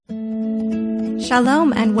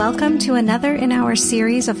Shalom and welcome to another in our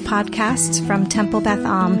series of podcasts from Temple Beth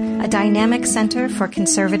Am, a dynamic center for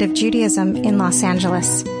conservative Judaism in Los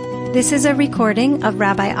Angeles. This is a recording of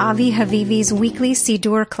Rabbi Avi Havivi's weekly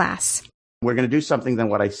Siddur class. We're going to do something than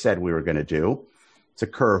what I said we were going to do. It's a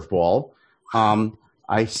curveball.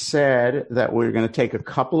 I said that we were going to take a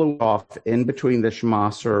couple of off in between the Shema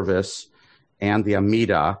service and the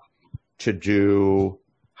Amidah to do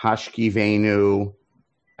Hashkivenu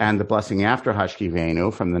and the blessing after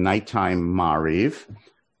Hashkivenu from the nighttime Mariv.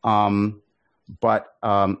 But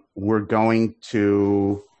we're going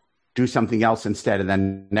to do something else instead, and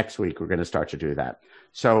then next week we're going to start to do that.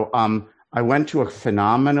 So I went to a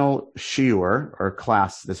phenomenal shiur or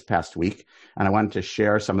class this past week, and I wanted to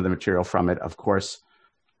share some of the material from it. Of course,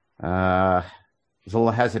 I was a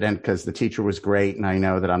little hesitant because the teacher was great, and I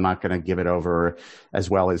know that I'm not going to give it over as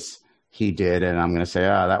well as he did, and I'm going to say,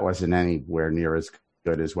 that wasn't anywhere near as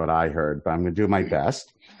good as what I heard, but I'm going to do my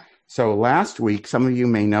best. So last week, some of you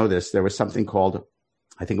may know this, there was something called,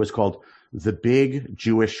 I think it was called the Big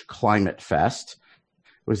Jewish Climate Fest.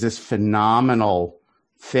 It was this phenomenal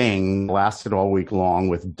thing, lasted all week long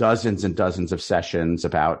with dozens and dozens of sessions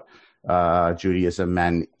about Judaism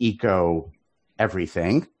and eco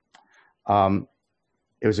everything. It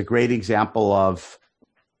was a great example of,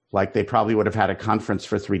 like, they probably would have had a conference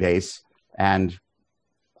for 3 days and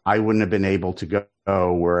I wouldn't have been able to go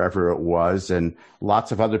wherever it was, and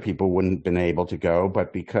lots of other people wouldn't have been able to go,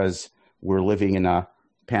 but because we're living in a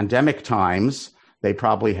pandemic times, they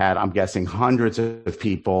probably had, I'm guessing, hundreds of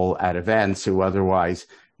people at events who otherwise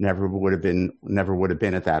never would have been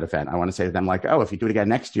at that event. I want to say to them, like, if you do it again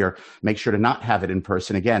next year, make sure to not have it in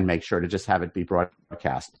person again. Make sure to just have it be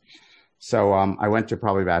broadcast. So I went to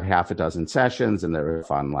probably about half a dozen sessions, and they were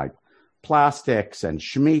fun, like plastics and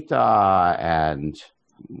Shemitah and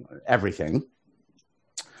everything.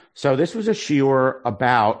 So this was a shiur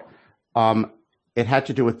about, it had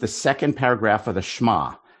to do with the second paragraph of the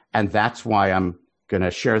Shema, and that's why I'm going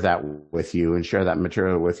to share that with you and share that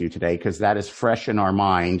material with you today, because that is fresh in our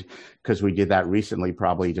mind, because we did that recently,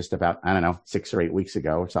 probably just about, 6 or 8 weeks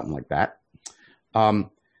ago or something like that.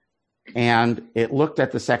 And it looked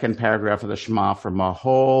at the second paragraph of the Shema from a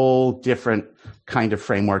whole different kind of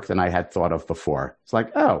framework than I had thought of before. It's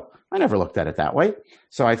like, I never looked at it that way.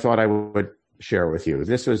 So I thought I would share it with you.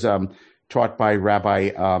 This was taught by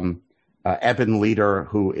Rabbi Eben Leder,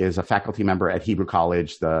 who is a faculty member at Hebrew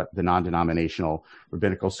College, the non-denominational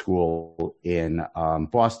rabbinical school in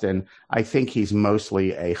Boston. I think he's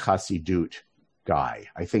mostly a Chassidut guy.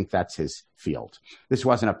 I think that's his field. This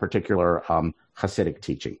wasn't a particular Hasidic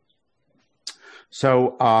teaching.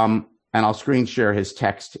 So, and I'll screen share his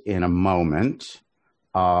text in a moment.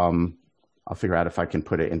 I'll figure out if I can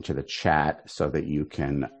put it into the chat so that you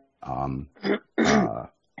can download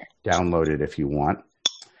it if you want.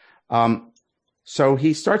 So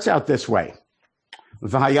he starts out this way.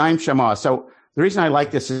 V'hayim Shema. So the reason I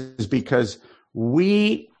like this is because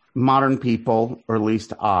we modern people, or at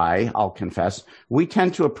least I'll confess, we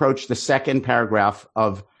tend to approach the second paragraph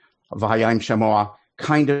of V'hayim Shema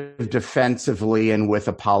kind of defensively and with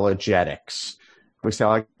apologetics. We say,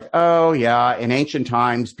 like, in ancient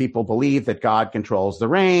times, people believed that God controls the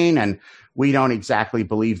rain, and we don't exactly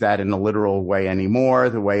believe that in a literal way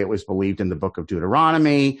anymore, the way it was believed in the book of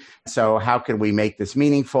Deuteronomy. So how can we make this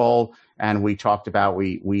meaningful? And we talked about,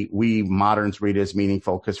 we moderns read it as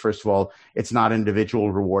meaningful because, first of all, it's not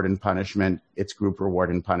individual reward and punishment, it's group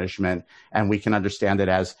reward and punishment. And we can understand it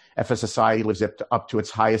as, if a society lives up to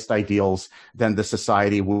its highest ideals, then the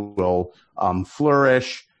society will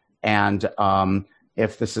flourish. And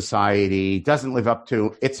if the society doesn't live up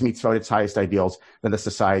to its mitzvot, its highest ideals, then the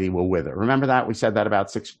society will wither. Remember that? We said that about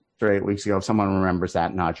 6 or 8 weeks ago. If someone remembers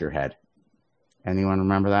that, nod your head. Anyone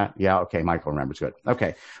remember that? Yeah, okay, Michael remembers. Good.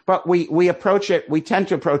 Okay. But we approach it, we tend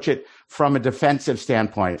to approach it from a defensive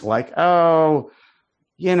standpoint, like,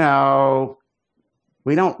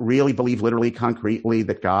 we don't really believe literally, concretely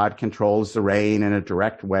that God controls the rain in a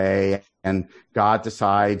direct way, and God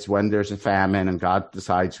decides when there's a famine, and God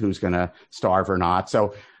decides who's going to starve or not.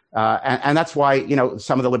 So, and that's why,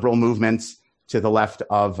 some of the liberal movements to the left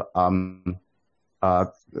of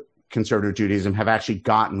conservative Judaism have actually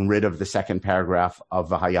gotten rid of the second paragraph of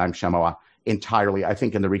V'hayim Shema entirely. I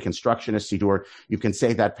think in the Reconstructionist Siddur, you can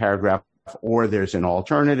say that paragraph, or there's an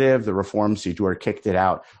alternative. The Reform Siddur kicked it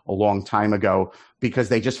out a long time ago because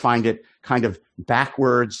they just find it kind of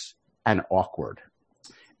backwards and awkward.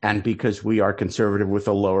 And because we are conservative with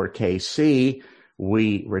a lowercase c,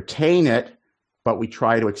 we retain it, but we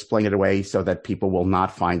try to explain it away so that people will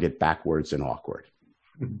not find it backwards and awkward.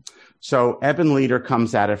 So Eben Leder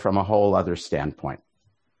comes at it from a whole other standpoint.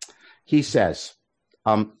 He says,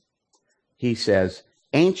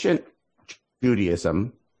 ancient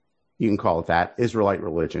Judaism, you can call it that, Israelite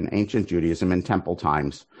religion, ancient Judaism in temple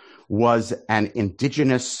times, was an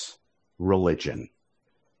indigenous religion.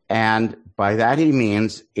 And by that he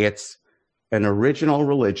means it's an original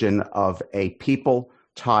religion of a people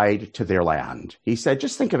tied to their land. He said,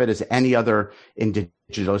 just think of it as any other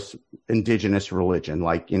indigenous religion,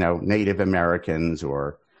 like, Native Americans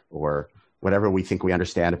or whatever we think we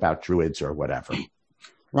understand about Druids or whatever,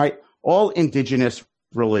 right? All indigenous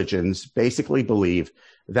religions basically believe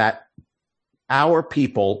that our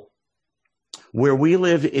people, where we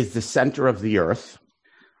live, is the center of the earth.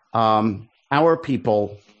 Our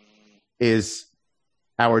people is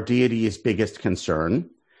our deity's biggest concern.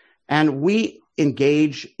 And we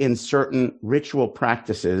engage in certain ritual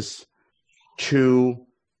practices to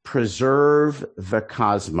preserve the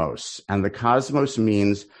cosmos. And the cosmos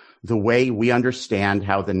means the way we understand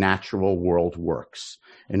how the natural world works.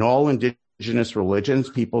 In all indigenous religions,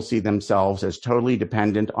 people see themselves as totally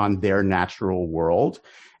dependent on their natural world.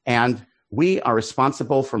 And we are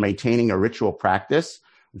responsible for maintaining a ritual practice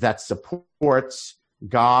that supports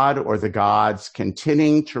God or the gods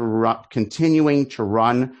continuing to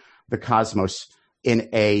run the cosmos in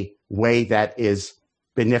a way that is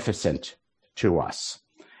beneficent to us.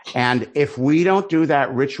 And if we don't do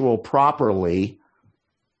that ritual properly,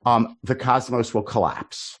 the cosmos will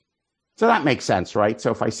collapse. So that makes sense, right?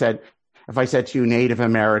 So if I said to you Native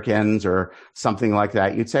Americans or something like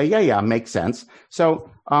that, you'd say, yeah, makes sense. So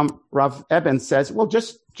Rav Eben says, well,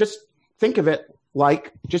 just think of it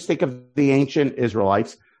just think of the ancient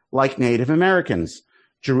Israelites like Native Americans.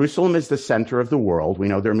 Jerusalem is the center of the world. We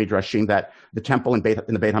know there are midrashim that the temple in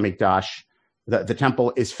the Beit HaMikdash, the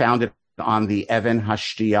temple is founded on the Even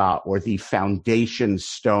Hashtiyah, or the foundation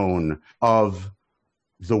stone of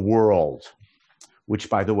the world, which,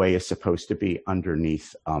 by the way, is supposed to be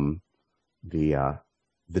underneath the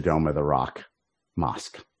Dome of the Rock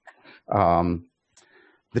mosque. The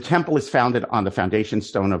temple is founded on the foundation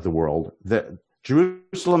stone of the world.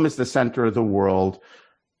 Jerusalem is the center of the world.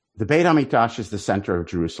 The Beit HaMikdash is the center of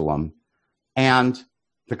Jerusalem. And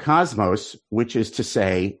the cosmos, which is to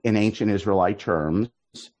say, in ancient Israelite terms,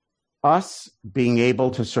 us being able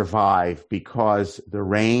to survive because the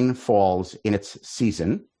rain falls in its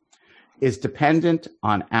season, is dependent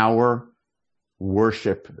on our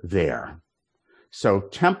worship there. So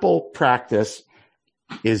temple practice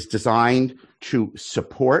is designed to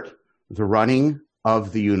support the running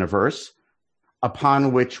of the universe,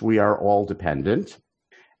 upon which we are all dependent.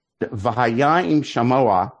 V'hayim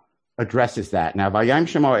Shamoah addresses that. Now, V'hayim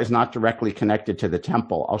Shamoah is not directly connected to the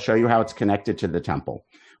temple. I'll show you how it's connected to the temple.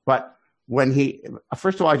 But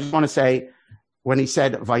first of all, I just want to say, when he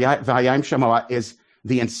said V'hayim Shamoah is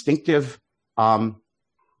the instinctive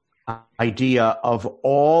idea of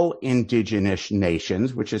all indigenous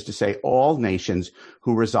nations, which is to say all nations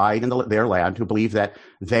who reside in their land, who believe that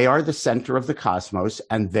they are the center of the cosmos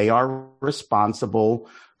and they are responsible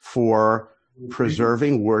for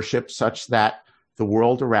preserving worship such that the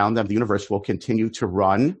world around them, the universe, will continue to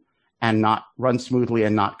run and not run smoothly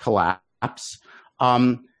and not collapse.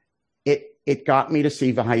 It got me to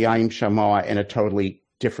see V'hayim Shamoah in a totally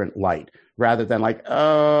different light, rather than like,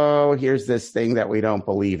 oh, here's this thing that we don't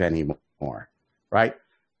believe anymore, right?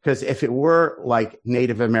 Because if it were like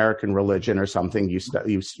Native American religion or something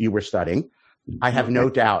you were studying, I have no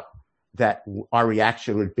doubt that our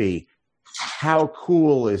reaction would be, how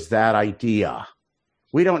cool is that idea?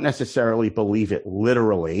 We don't necessarily believe it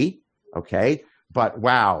literally, okay? But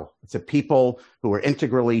wow, it's a people who are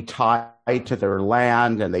integrally tied to their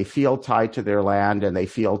land, and they feel tied to their land, and they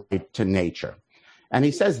feel tied to nature. And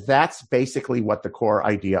he says that's basically what the core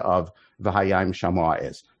idea of V'hayim Shamoah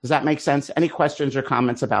is. Does that make sense? Any questions or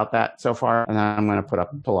comments about that so far? And then I'm going to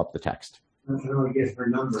pull up the text. I don't know, I guess for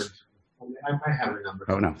numbers. I have a number.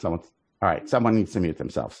 Oh, no. All right. Someone needs to mute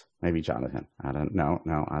themselves. Maybe Jonathan. I don't know.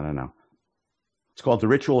 I don't know. It's called the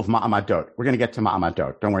ritual of Ma'amadot. We're going to get to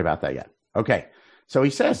Ma'amadot. Don't worry about that yet. Okay. So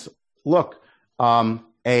he says, look, a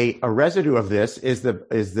residue of this is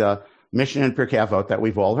the mission in Pirkei Avot that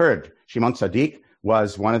we've all heard. Shimon Tzaddik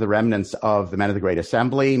was one of the remnants of the men of the Great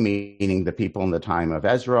Assembly, meaning the people in the time of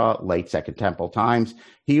Ezra, late Second Temple times.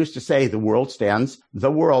 He used to say the world stands,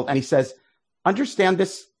 and he says, understand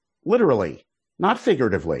this literally, not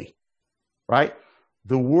figuratively, right?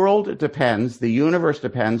 The universe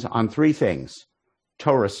depends on three things: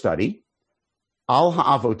 Torah study, al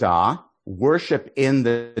ha'avodah, worship in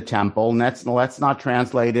the temple. Let's not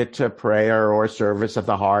translate it to prayer or service of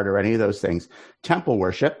the heart or any of those things. Temple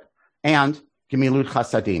worship, and Gemilut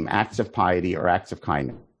Chasadim, acts of piety or acts of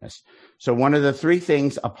kindness. So one of the three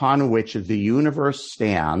things upon which the universe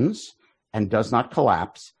stands and does not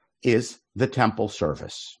collapse is the temple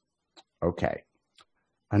service. Okay.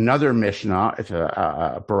 Another Mishnah, it's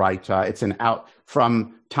a Baraita. It's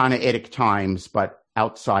from Tannaitic times, but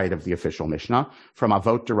outside of the official Mishnah, from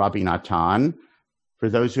Avot de Rabbi Natan. For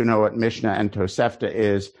those who know what Mishnah and Tosefta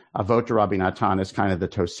is, Avot de Rabbi Natan is kind of the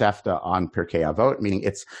Tosefta on Pirkei Avot, meaning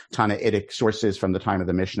it's Tannaitic sources from the time of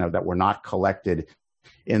the Mishnah that were not collected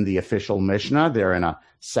in the official Mishnah. They're in a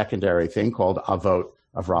secondary thing called Avot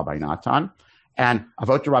of Rabbi Natan. And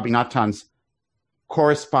Avot de Rabbi Natan's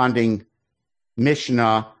corresponding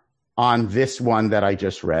Mishnah on this one that I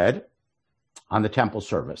just read, on the temple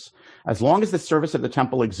service. As long as the service of the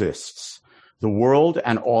temple exists, the world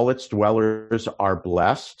and all its dwellers are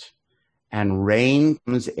blessed, and rain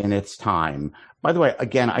comes in its time. By the way,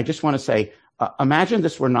 again, I just want to say, imagine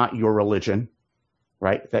this were not your religion,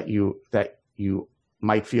 right? That you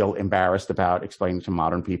might feel embarrassed about explaining to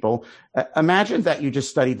modern people. Imagine that you just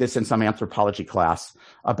studied this in some anthropology class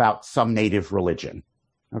about some native religion,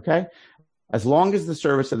 okay? As long as the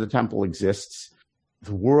service of the temple exists,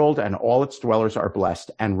 the world and all its dwellers are blessed,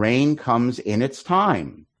 and rain comes in its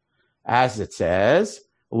time. As it says,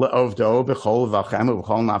 Le'ovdo b'chol vachem u'b'chol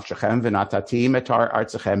nafshechem v'natatim etar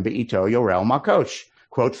artzachem be'ito yorel makosh.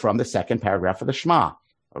 Quote from the second paragraph of the Shema.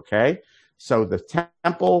 Okay? So the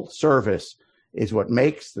temple service is what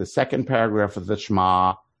makes the second paragraph of the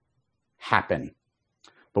Shema happen.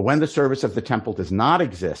 But when the service of the temple does not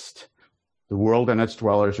exist, the world and its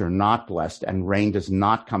dwellers are not blessed, and rain does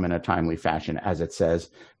not come in a timely fashion. As it says,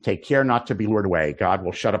 take care not to be lured away. God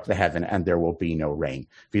will shut up the heaven and there will be no rain.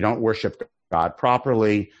 If you don't worship God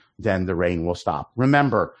properly, then the rain will stop.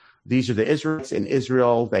 Remember, these are the Israelites in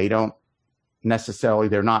Israel. They don't necessarily,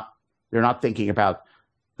 they're not thinking about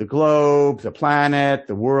the globe, the planet,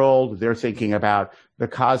 the world. They're thinking about the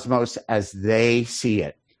cosmos as they see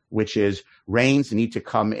it, which is rains need to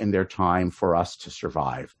come in their time for us to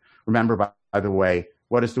survive. Remember, by the way,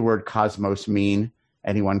 what does the word cosmos mean?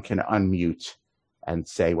 Anyone can unmute and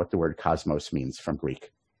say what the word cosmos means from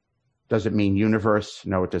Greek. Does it mean universe?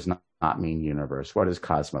 No, it does not mean universe. What does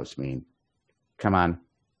cosmos mean? Come on.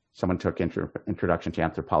 Someone took introduction to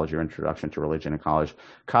anthropology or introduction to religion in college.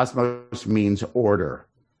 Cosmos means order.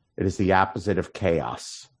 It is the opposite of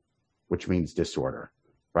chaos, which means disorder,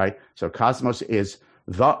 right? So cosmos is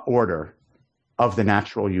the order of the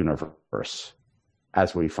natural universe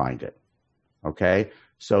as we find it. Okay?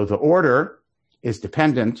 So the order is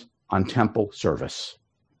dependent on temple service.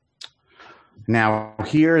 Now,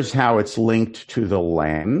 here's how it's linked to the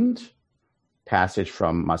land. Passage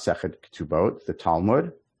from Masechet Ketubot, the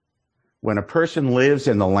Talmud. When a person lives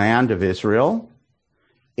in the land of Israel,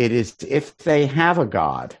 it is if they have a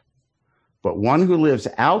God. But one who lives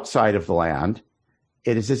outside of the land,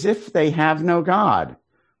 it is as if they have no God.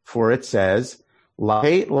 For it says,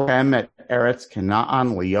 La'et lachem et eretz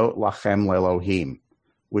Canaan liot lachem le'Elohim,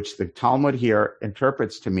 which the Talmud here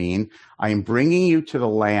interprets to mean, I am bringing you to the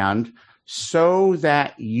land so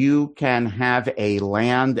that you can have a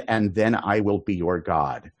land and then I will be your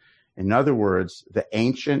God. In other words, the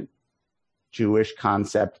ancient Jewish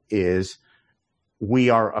concept is we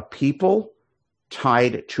are a people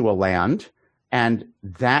tied to a land, and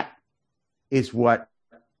that is what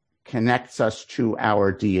connects us to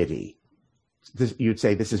our deity. You'd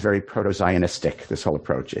say this is very proto-Zionistic, this whole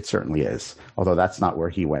approach. It certainly is, although that's not where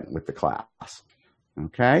he went with the class.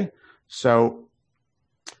 Okay? So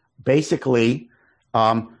basically,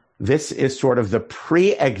 this is sort of the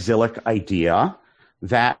pre-exilic idea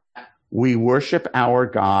that we worship our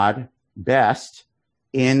God best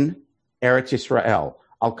in Eretz Yisrael.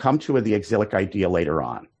 I'll come to the exilic idea later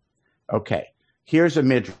on. Okay, here's a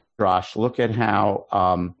midrash. Look at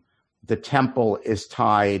how the temple is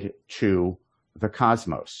tied to the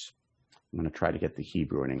cosmos. I'm going to try to get the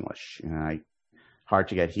Hebrew and English. Hard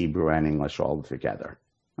to get Hebrew and English all together.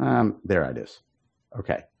 There it is.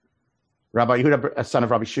 Okay. Rabbi Yehuda, son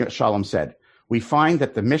of Rabbi Shalom, said, we find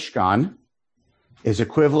that the Mishkan is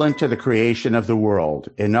equivalent to the creation of the world.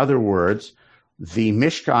 In other words, the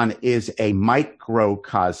Mishkan is a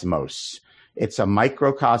microcosmos. It's a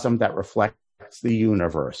microcosm that reflects the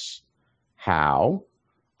universe. How?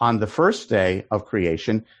 On the first day of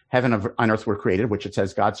creation, heaven and earth were created, which it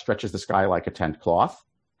says God stretches the sky like a tent cloth.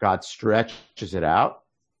 God stretches it out,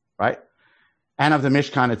 right? And of the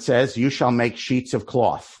Mishkan, it says, you shall make sheets of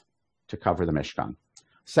cloth to cover the Mishkan.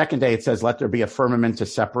 Second day, it says, let there be a firmament to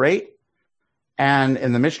separate. And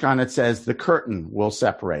in the Mishkan, it says the curtain will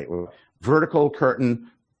separate. Vertical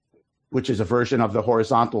curtain, which is a version of the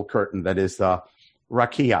horizontal curtain, that is the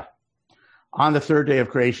rakia. On the third day of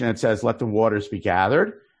creation, it says, let the waters be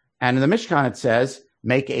gathered. And in the Mishkan, it says,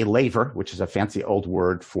 make a laver, which is a fancy old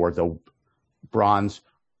word for the bronze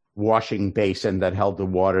washing basin that held the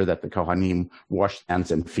water that the Kohanim washed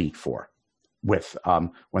hands and feet with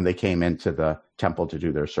when they came into the temple to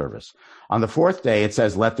do their service. On the fourth day, it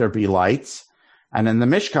says, let there be lights. And in the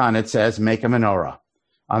Mishkan, it says, make a menorah.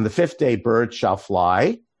 On the fifth day, birds shall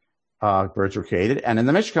fly. Birds were created. And in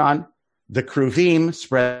the Mishkan, the Kruvim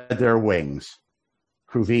spread their wings.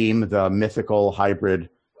 Kruvim, the mythical hybrid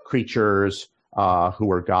creatures who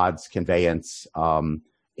were God's conveyance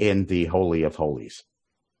in the Holy of Holies.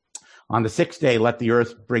 On the sixth day, let the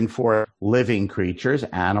earth bring forth living creatures,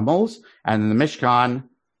 animals. And in the Mishkan,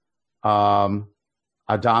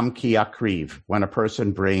 Adam ki akriv, when a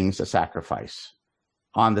person brings a sacrifice.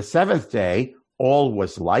 On the seventh day, all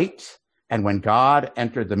was light. And when God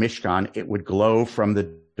entered the Mishkan, it would glow from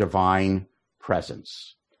the divine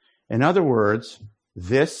presence. In other words,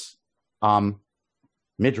 this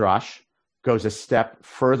midrash goes a step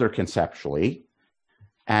further conceptually.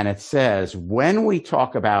 And it says, when we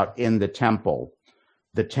talk about in the temple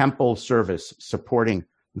service supporting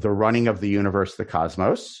the running of the universe, the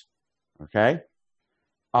cosmos, okay?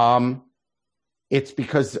 It's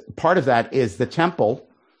because part of that is the temple.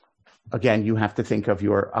 Again, you have to think of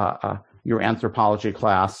your anthropology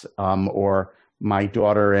class, or my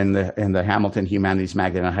daughter in the Hamilton Humanities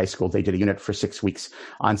Magdalene High School. They did a unit for 6 weeks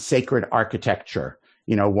on sacred architecture.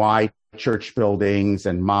 You know, why church buildings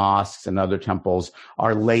and mosques and other temples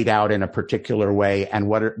are laid out in a particular way, and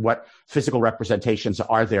what physical representations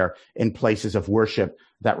are there in places of worship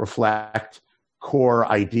that reflect core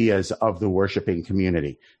ideas of the worshiping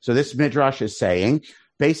community. So this midrash is saying,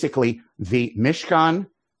 basically, the Mishkan,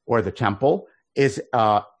 or the temple, is,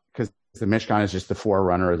 because the Mishkan is just the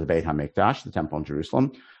forerunner of the Beit HaMikdash, the temple in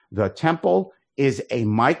Jerusalem. The temple is a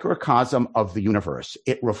microcosm of the universe.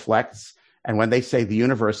 It reflects, and when they say the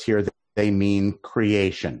universe here, they mean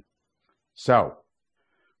creation. So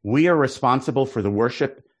we are responsible for the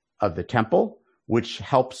worship of the temple, which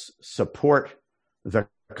helps support the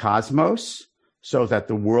cosmos so that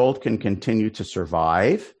the world can continue to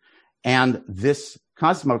survive. And this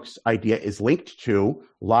cosmos idea is linked to,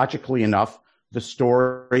 logically enough, the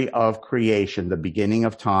story of creation, the beginning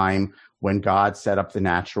of time when God set up the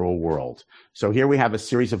natural world. So here we have a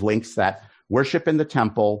series of links that worship in the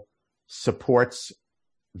temple supports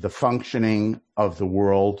the functioning of the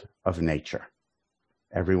world of nature.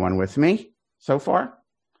 Everyone with me so far?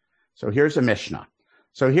 So here's a Mishnah.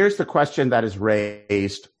 So here's the question that is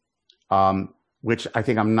raised, which I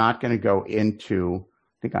think I'm not going to go into.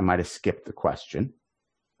 I think I might have skipped the question.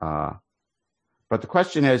 But the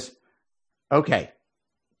question is, okay,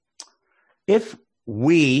 if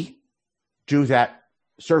we do that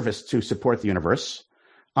service to support the universe,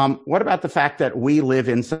 what about the fact that we live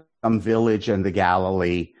in some village in the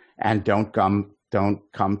Galilee and don't come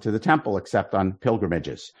to the temple except on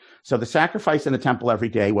pilgrimages? So the sacrifice in the temple every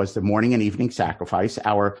day was the morning and evening sacrifice.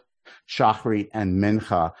 Our Shachrit and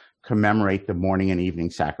Mincha commemorate the morning and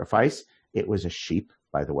evening sacrifice. It was a sheep,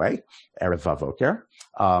 by the way, Erev Vavoker.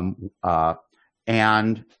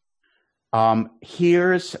 And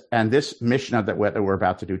this Mishnah that we're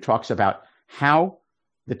about to do talks about how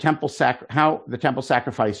the temple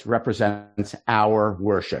sacrifice represents our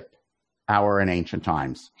worship, in ancient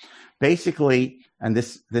times. Basically, and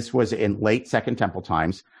this was in late Second Temple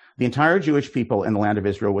times, the entire Jewish people in the land of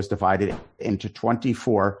Israel was divided into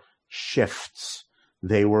 24 shifts.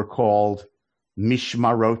 They were called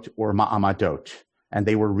Mishmarot or Ma'amadot, and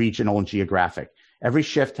they were regional and geographic. Every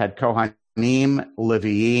shift had Kohanim,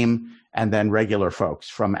 Leviim, and then regular folks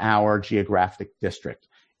from our geographic district.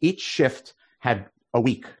 Each shift had a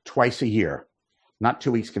week, twice a year, not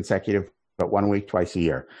 2 weeks consecutive, but 1 week, twice a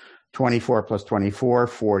year. 24 plus 24,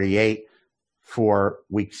 48, 4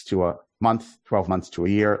 weeks to a month, 12 months to a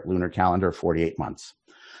year, lunar calendar, 48 months.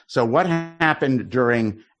 So what happened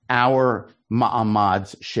during our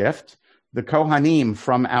Ma'amad's shift? The Kohanim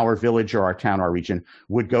from our village or our town, our region,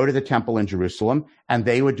 would go to the temple in Jerusalem, and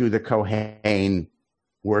they would do the Kohen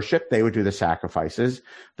worship. They would do the sacrifices.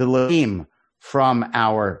 The Leviim from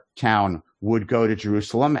our town would go to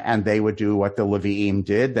Jerusalem, and they would do what the Leviim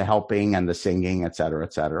did, the helping and the singing, et cetera,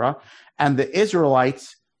 et cetera. And the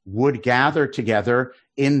Israelites would gather together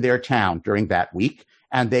in their town during that week,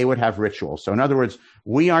 and they would have rituals. So in other words,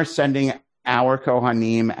 we are sending our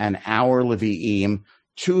Kohanim and our Leviim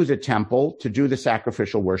to the temple to do the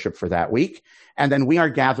sacrificial worship for that week. And then we are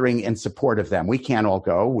gathering in support of them. We can't all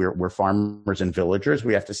go. We're farmers and villagers.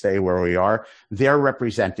 We have to stay where we are. They're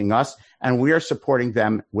representing us, and we are supporting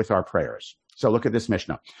them with our prayers. So look at this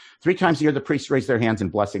Mishnah. 3 times a year, the priests raise their hands in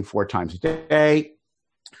blessing 4 times a day.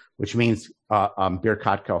 which means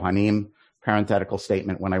Birkat Kohanim, parenthetical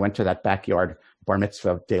statement. When I went to that backyard bar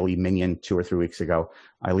mitzvah daily minyan 2 or 3 weeks ago,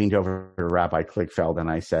 I leaned over to Rabbi Kligfeld and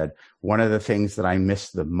I said, one of the things that I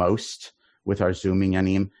miss the most with our Zoom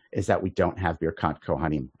minyanim is that we don't have Birkat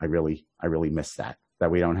Kohanim. I really miss that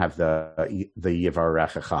we don't have the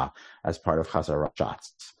Yivarechecha as part of Chazarah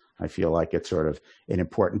Shatz. I feel like it's sort of an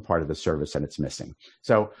important part of the service and it's missing.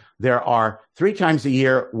 So there are 3 times a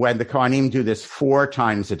year when the Kohanim do this 4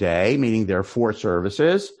 times a day, meaning there are 4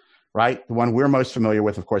 services, right? The one we're most familiar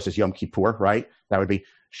with, of course, is Yom Kippur, right? That would be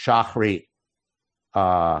Shachrit,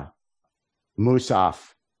 Musaf,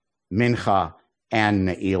 Mincha, and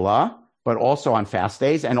Ne'ilah, but also on fast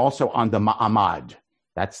days and also on the Ma'amad.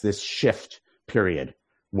 That's this shift period,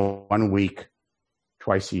 1 week,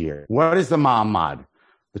 twice a year. What is the Ma'amad?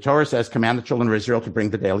 The Torah says, command the children of Israel to bring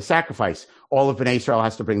the daily sacrifice. All of Bnei Israel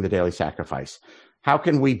has to bring the daily sacrifice. How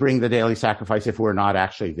can we bring the daily sacrifice if we're not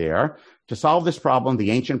actually there? To solve this problem,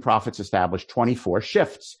 the ancient prophets established 24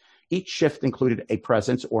 shifts. Each shift included a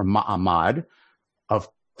presence or ma'amad of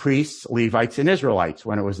priests, Levites, and Israelites.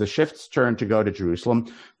 When it was the shift's turn to go to Jerusalem,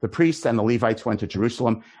 the priests and the Levites went to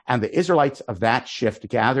Jerusalem, and the Israelites of that shift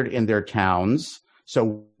gathered in their towns.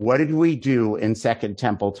 So what did we do in Second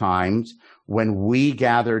Temple times when we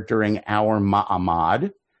gathered during our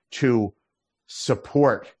ma'amad to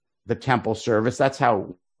support the temple service? That's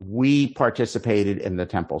how we participated in the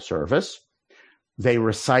temple service. They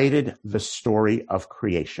recited the story of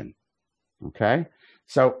creation. Okay?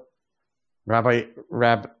 So Rabbi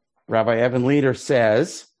Evan Leder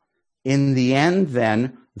says, in the end,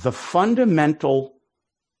 then, the fundamental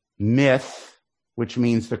myth, which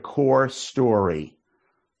means the core story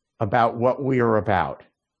about what we are about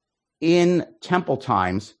in temple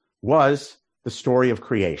times, was the story of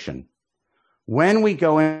creation. When we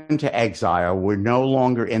go into exile, we're no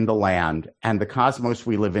longer in the land, and the cosmos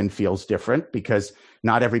we live in feels different because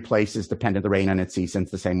not every place is dependent on the rain and its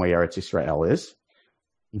seasons the same way Eretz Israel is.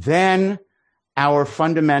 Then our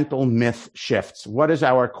fundamental myth shifts. What is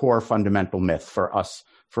our core fundamental myth for us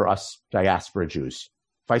diaspora Jews?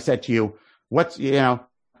 If I said to you,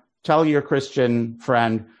 tell your Christian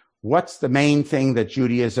friend, what's the main thing that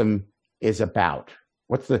Judaism is about?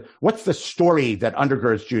 What's the story that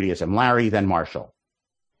undergirds Judaism? Larry, then Marshall.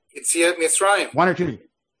 It's Mitzrayim. 1 or 2.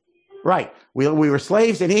 Right. We were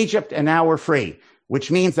slaves in Egypt and now we're free,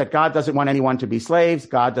 which means that God doesn't want anyone to be slaves.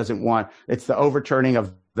 It's the overturning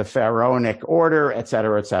of the pharaonic order, et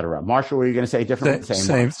cetera, et cetera. Marshall, were you going to say different?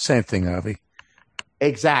 Same thing, Avi.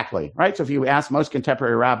 Exactly. Right. So if you ask most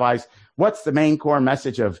contemporary rabbis, what's the main core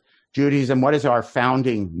message of Judaism? What is our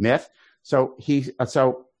founding myth? So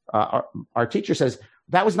our teacher says,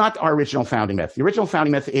 that was not our original founding myth. The original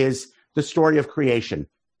founding myth is the story of creation.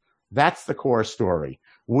 That's the core story.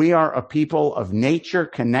 We are a people of nature,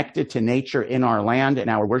 connected to nature in our land, and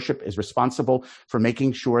our worship is responsible for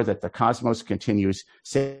making sure that the cosmos continues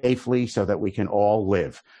safely so that we can all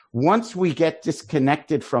live. Once we get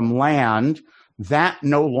disconnected from land, that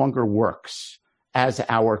no longer works as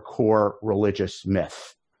our core religious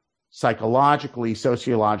myth. Psychologically,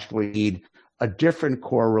 sociologically, we need a different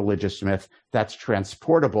core religious myth that's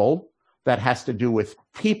transportable, that has to do with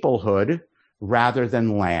peoplehood rather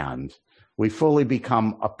than land. We fully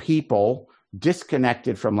become a people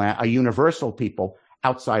disconnected from land, a universal people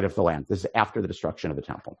outside of the land. This is after the destruction of the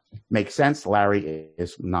temple. Makes sense? Larry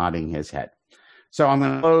is nodding his head. So I'm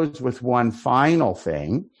going to close with one final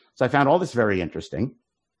thing. So I found all this very interesting.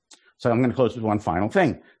 So I'm going to close with one final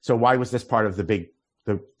thing. So why was this part of the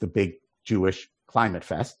big Jewish climate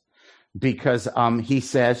fest? Because he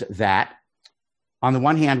says that on the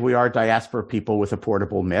one hand, we are diaspora people with a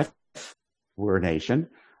portable myth. We're a nation.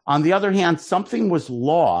 On the other hand, something was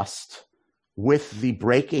lost with the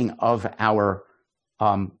breaking of our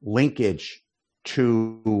linkage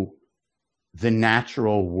to the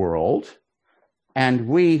natural world. And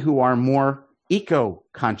we who are more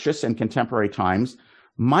eco-conscious in contemporary times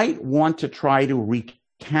might want to try to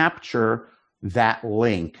recapture that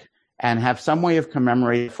link and have some way of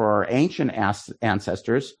commemorating for our ancient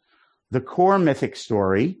ancestors. The core mythic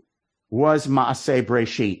story was Maaseh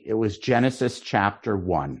Breshit. It was Genesis chapter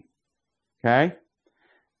 1. Okay?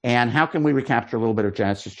 And how can we recapture a little bit of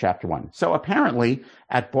Genesis chapter 1? So apparently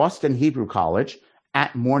at Boston Hebrew College,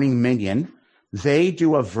 at Morning Minyan, they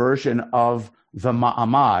do a version of the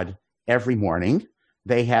Ma'amad every morning.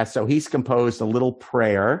 So he's composed a little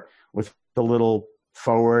prayer with a little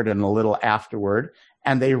forward and a little afterward,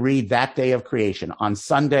 and they read that day of creation. On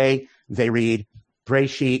Sunday, they read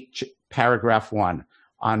Breshit, paragraph 1.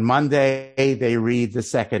 On Monday, they read the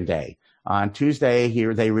second day. On Tuesday,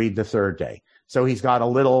 they read the third day. So he's got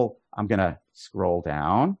I'm going to scroll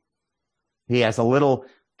down. He has a little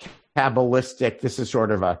Kabbalistic, this is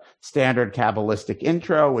sort of a standard Kabbalistic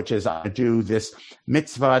intro, which is I do this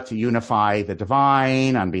mitzvah to unify the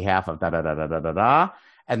divine on behalf of da-da-da-da-da-da-da.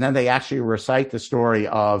 And then they actually recite the story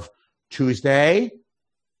of Tuesday,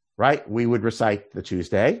 right? We would recite the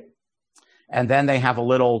Tuesday. And then they have a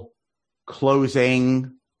little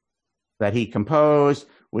closing that he composed,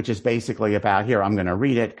 which is basically about, here, I'm going to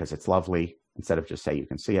read it because it's lovely. Instead of just say you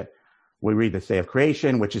can see it. We read the day of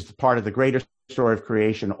creation, which is part of the greater story of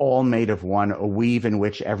creation, all made of one, a weave in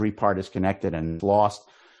which every part is connected and lost.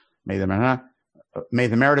 May the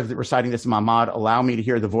merit of reciting this Ma'amad allow me to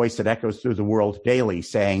hear the voice that echoes through the world daily,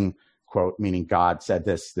 saying, quote, meaning God said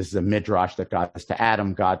this. This is a midrash that God says to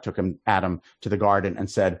Adam. God took Adam to the garden and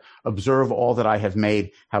said, observe all that I have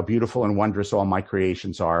made, how beautiful and wondrous all my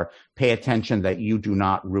creations are. Pay attention that you do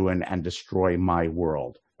not ruin and destroy my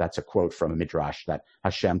world. That's a quote from a midrash that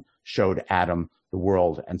Hashem showed Adam the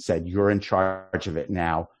world and said, you're in charge of it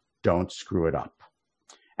now. Don't screw it up.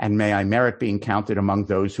 And may I merit being counted among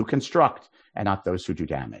those who construct and not those who do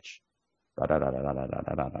damage.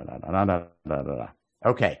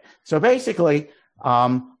 Okay. So basically,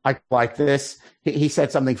 I like this. He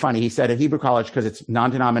said something funny. He said at Hebrew College, because it's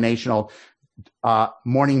non-denominational,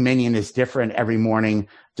 morning minyan is different every morning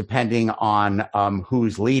depending on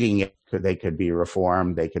who's leading it. They could be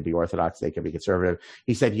Reform, they could be Orthodox, they could be conservative.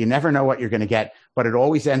 He said, you never know what you're going to get, but it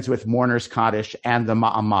always ends with Mourner's Kaddish and the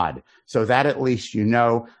Ma'amad. So that at least you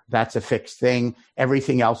know that's a fixed thing.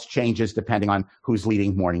 Everything else changes depending on who's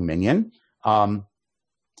leading morning minyan. I'm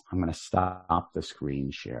going to stop the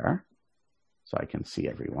screen share so I can see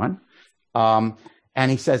everyone. And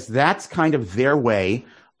he says that's kind of their way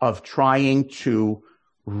of trying to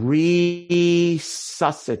resuscitate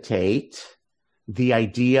the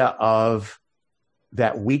idea of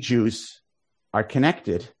that we Jews are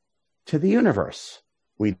connected to the universe.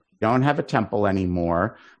 We don't have a temple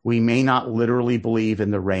anymore. We may not literally believe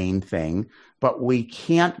in the rain thing, but we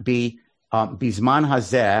can't be Bizman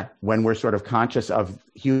Hazeh, when we're sort of conscious of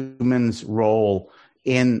humans' role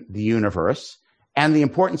in the universe and the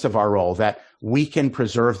importance of our role, that we can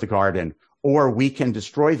preserve the garden or we can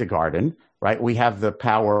destroy the garden, right? We have the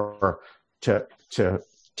power to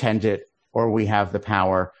tend it, or we have the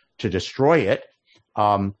power to destroy it,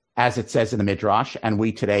 as it says in the Midrash. And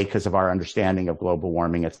we today, because of our understanding of global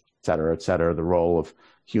warming, et cetera, the role of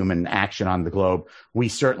human action on the globe, we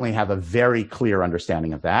certainly have a very clear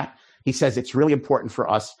understanding of that. He says it's really important for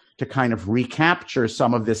us to kind of recapture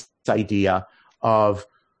some of this idea of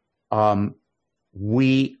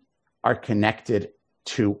we are connected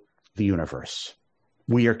to the universe.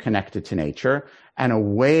 We are connected to nature. And a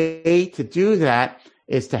way to do that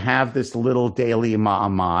is to have this little daily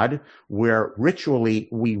ma'amad where ritually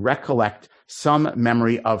we recollect some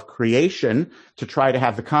memory of creation to try to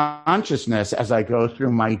have the consciousness as I go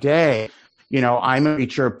through my day. You know, I'm a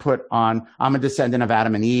descendant of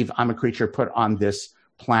Adam and Eve. I'm a creature put on this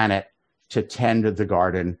planet to tend the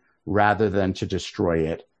garden rather than to destroy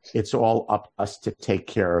it. It's all up to us to take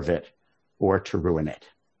care of it or to ruin it.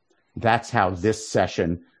 That's how this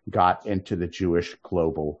session got into the Jewish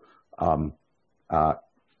Global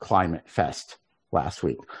Climate Fest last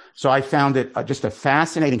week. So I found it just a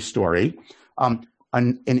fascinating story, an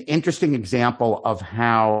interesting example of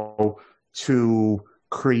how to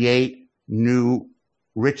create new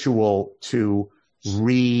ritual to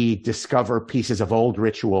rediscover pieces of old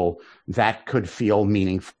ritual that could feel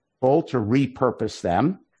meaningful, to repurpose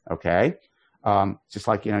them. Okay. Just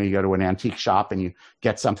like, you know, you go to an antique shop and you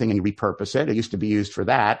get something and you repurpose it. It used to be used for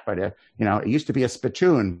that, but it used to be a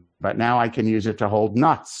spittoon, but now I can use it to hold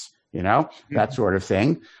nuts, that sort of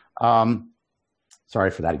thing.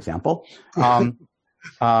 Sorry for that example.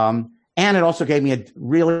 And it also gave me a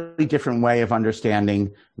really different way of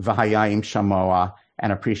understanding V'hayayim Shamoa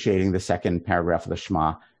and appreciating the second paragraph of the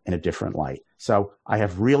Shema in a different light. So I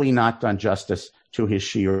have really not done justice to his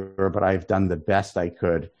shiur, but I've done the best I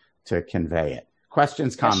could to convey it.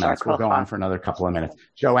 Questions, comments? We'll go on for another couple of minutes.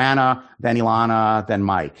 Joanna, then Ilana, then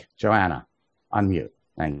Mike. Joanna, unmute.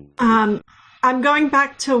 Thank you. I'm going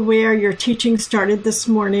back to where your teaching started this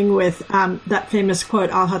morning with that famous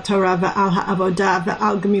quote, Al HaTorah ve'al ha'avodah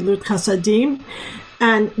ve'al gemilut chasadim.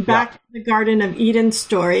 And back to the Garden of Eden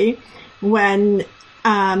story, when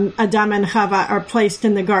Adam and Chava are placed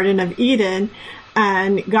in the Garden of Eden,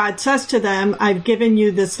 and God says to them, I've given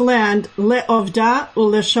you this land, le'ovda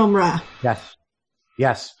u'leshomra.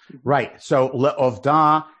 Yes, right. So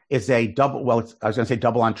le'ovda is a double, I was going to say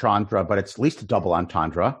double entendre, but it's at least a double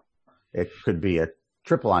entendre. It could be a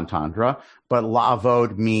triple entendre, but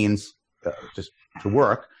la'avod means just to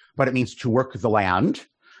work, but it means to work the land.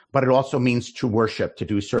 but it also means to worship, to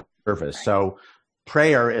do service. So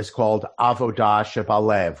prayer is called avodah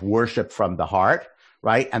shebalev, worship from the heart,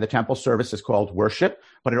 right? And the temple service is called worship,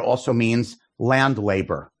 but it also means land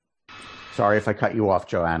labor. Sorry if I cut you off,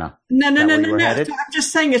 Joanna. No. I'm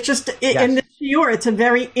just saying it's just in the shiur, it's a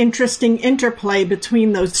very interesting interplay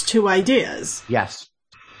between those two ideas. Yes,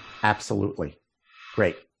 absolutely.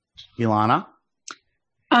 Great. Ilana?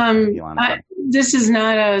 This is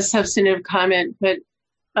not a substantive comment, but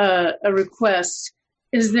a request.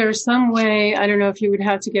 Is there some way, I don't know if you would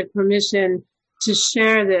have to get permission to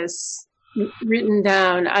share this written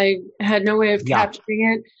down? I had no way of capturing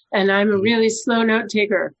it, and I'm a really slow note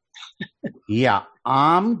taker. Yeah,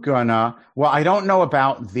 I don't know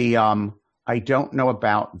about the, to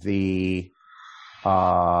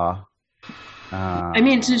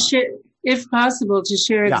share, if possible, to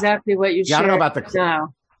share exactly what you shared. I don't know about the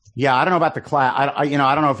now. Yeah, I don't know about the class. I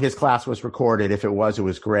don't know if his class was recorded. If it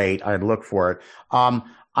was great. I'd look for it.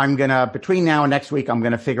 Between now and next week, I'm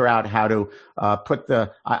gonna figure out how to put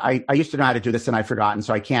I used to know how to do this and I've forgotten,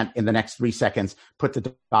 so I can't in the next 3 seconds put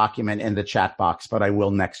the document in the chat box, but I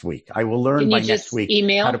will next week. I will learn by next week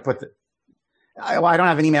how to put I don't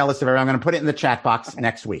have an email list of everything. I'm gonna put it in the chat box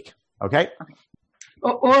next week. Okay?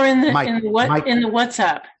 Or in the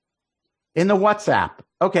WhatsApp. In the WhatsApp.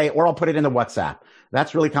 Okay, or I'll put it in the WhatsApp.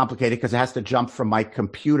 That's really complicated because it has to jump from my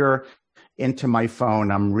computer into my phone.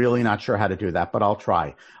 I'm really not sure how to do that, but I'll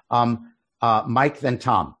try. Mike, then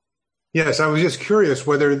Tom. Yes, I was just curious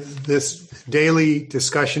whether this daily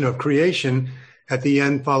discussion of creation at the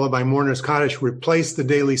end, followed by Mourner's Kaddish, replaced the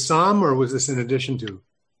daily psalm, or was this in addition to?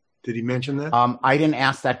 Did he mention that? I didn't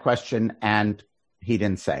ask that question, and he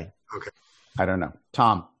didn't say. Okay. I don't know.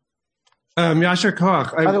 Tom. Yasher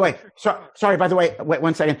Koch. By the way, sorry, wait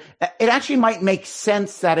 1 second. It actually might make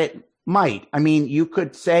sense that it might. I mean, you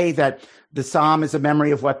could say that the psalm is a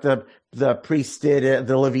memory of what the priests did,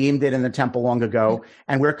 the Leviim did in the temple long ago,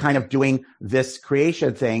 and we're kind of doing this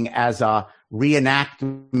creation thing as a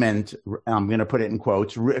reenactment, I'm going to put it in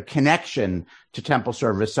quotes, connection to temple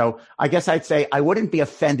service. So I guess I'd say I wouldn't be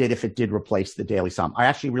offended if it did replace the daily psalm. I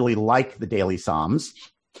actually really like the daily psalms.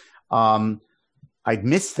 I'd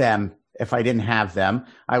miss them if I didn't have them.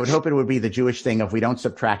 I would hope it would be the Jewish thing of we don't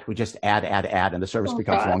subtract, we just add, and the service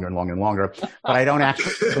becomes longer and longer and longer. But I don't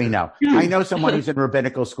actually know. I know someone who's in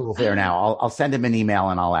rabbinical school there now. I'll send him an email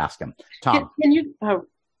and I'll ask him. Tom. Can you?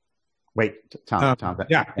 Wait, Tom.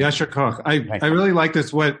 Yasher Koch. I really like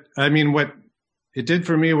this. What it did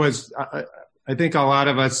for me was, I think a lot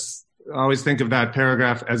of us always think of that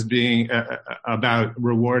paragraph as being about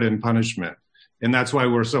reward and punishment. And that's why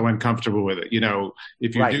we're so uncomfortable with it.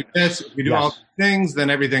 If you do this, if you do all these things, then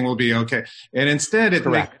everything will be okay. And instead, it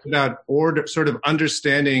makes it about order, sort of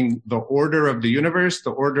understanding the order of the universe, the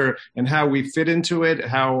order and how we fit into it,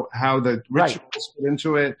 how the rituals fit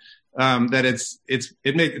into it. That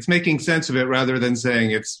it's making sense of it rather than saying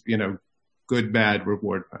it's good, bad,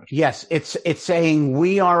 reward, punishment. Yes, it's saying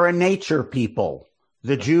we are a nature people.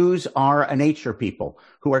 The Jews are a nature people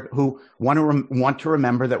who want to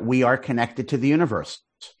remember that we are connected to the universe.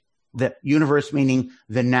 The universe meaning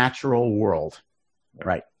the natural world,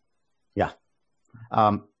 right? Yeah.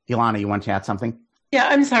 Ilana, you want to add something? Yeah,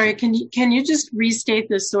 I'm sorry. Can you just restate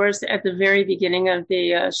the source at the very beginning of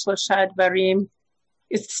the Shlosha Dvarim?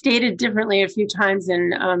 It's stated differently a few times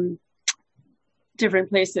in different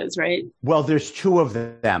places, right? Well, there's two of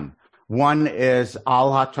them. One is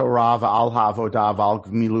Al HaTorah v'Al HaAvodah v'Al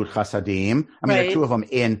Gemilut Chasadim. There are two of them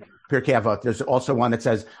in Pirkei Avot. There's also one that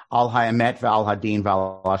says Al HaEmet v'Al HaDin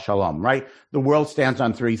v'Al HaShalom, right? The world stands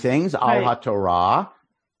on three things. Al HaTorah,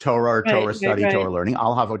 Torah study, Torah learning.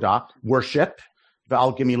 Al HaAvodah, worship.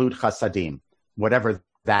 V'Al Gemilut Chasadim, whatever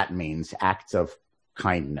that means, acts of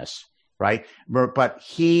kindness, right? But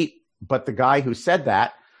the guy who said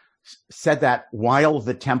that while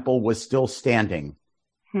the temple was still standing.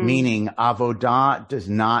 Meaning avodah does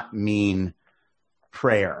not mean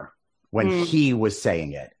prayer when he was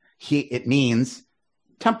saying it. It means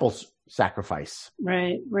temple sacrifice.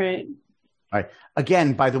 Right.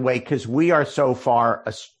 Again, by the way, because we are so far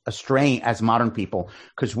estranged as modern people,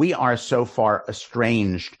 because we are so far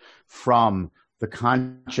estranged from the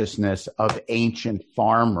consciousness of ancient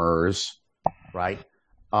farmers, right?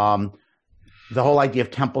 The whole idea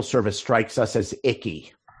of temple service strikes us as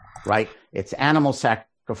icky, right? It's animal sacrifice.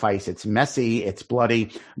 It's messy. It's bloody.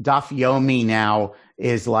 Daf Yomi now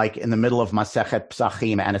is like in the middle of Masechet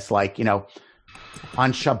Psachim, and it's like,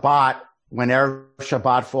 on Shabbat, whenever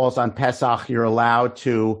Shabbat falls on Pesach, you're allowed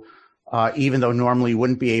to, even though normally you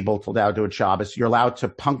wouldn't be able to allow to do it Shabbos, you're allowed to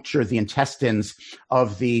puncture the intestines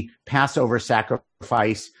of the Passover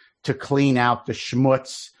sacrifice to clean out the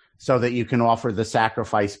schmutz so that you can offer the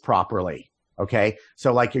sacrifice properly. Okay.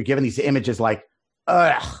 So like you're given these images like,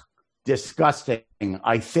 ugh, disgusting.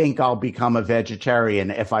 I think I'll become a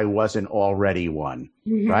vegetarian if I wasn't already one.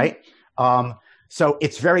 Mm-hmm. Right. So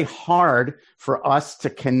it's very hard for us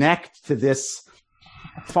to connect to this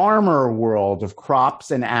farmer world of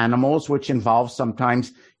crops and animals, which involves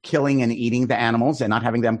sometimes killing and eating the animals and not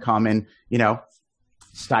having them come in,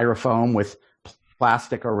 styrofoam with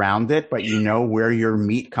plastic around it, but you know where your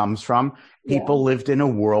meat comes from. People lived in a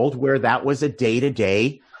world where that was a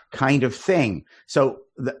day-to-day kind of thing. So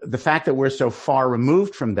the fact that we're so far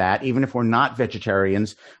removed from that, even if we're not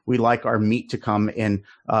vegetarians, we like our meat to come in,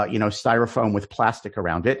 styrofoam with plastic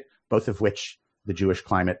around it, both of which the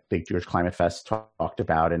Big Jewish Climate Fest talked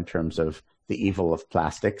about in terms of the evil of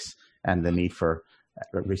plastics and the need for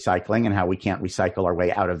recycling and how we can't recycle our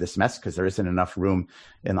way out of this mess because there isn't enough room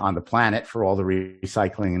on the planet for all the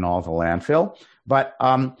recycling and all the landfill. But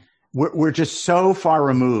we're just so far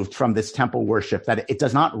removed from this temple worship that it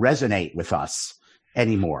does not resonate with us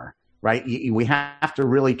anymore, right? We have to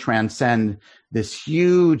really transcend this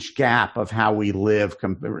huge gap of how we live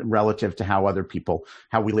relative to how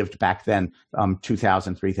we lived back then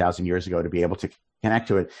 2,000, 3,000 years ago to be able to connect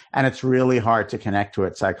to it. And it's really hard to connect to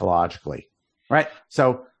it psychologically. Right.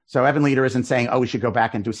 So Evan Leader isn't saying, we should go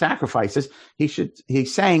back and do sacrifices.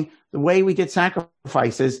 He's saying the way we did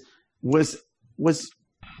sacrifices was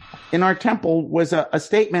in our temple was a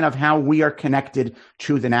statement of how we are connected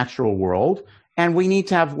to the natural world. And we need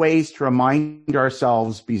to have ways to remind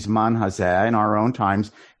ourselves, Bizman Hazeh, in our own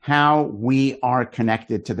times, how we are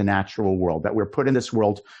connected to the natural world, that we're put in this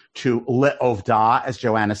world to le'ovda, as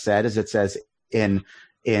Joanna said, as it says in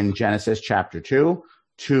Genesis chapter 2,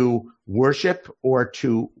 to worship or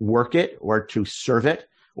to work it or to serve it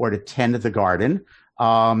or to tend the garden.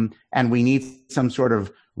 And we need some sort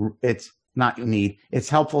of, it's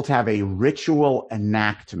helpful to have a ritual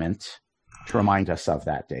enactment to remind us of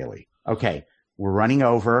that daily. Okay, we're running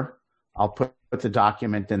over. I'll put the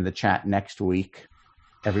document in the chat next week.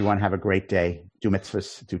 Everyone have a great day. Do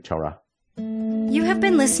mitzvahs, do Torah. You have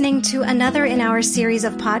been listening to another in our series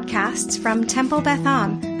of podcasts from Temple Beth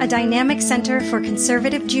Am, a dynamic center for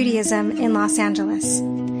conservative Judaism in Los Angeles.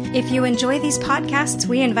 If you enjoy these podcasts,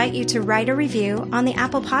 we invite you to write a review on the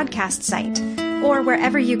Apple Podcast site or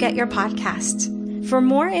wherever you get your podcasts. For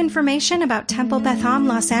more information about Temple Beth Am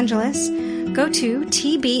Los Angeles, go to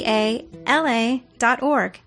tbala.org.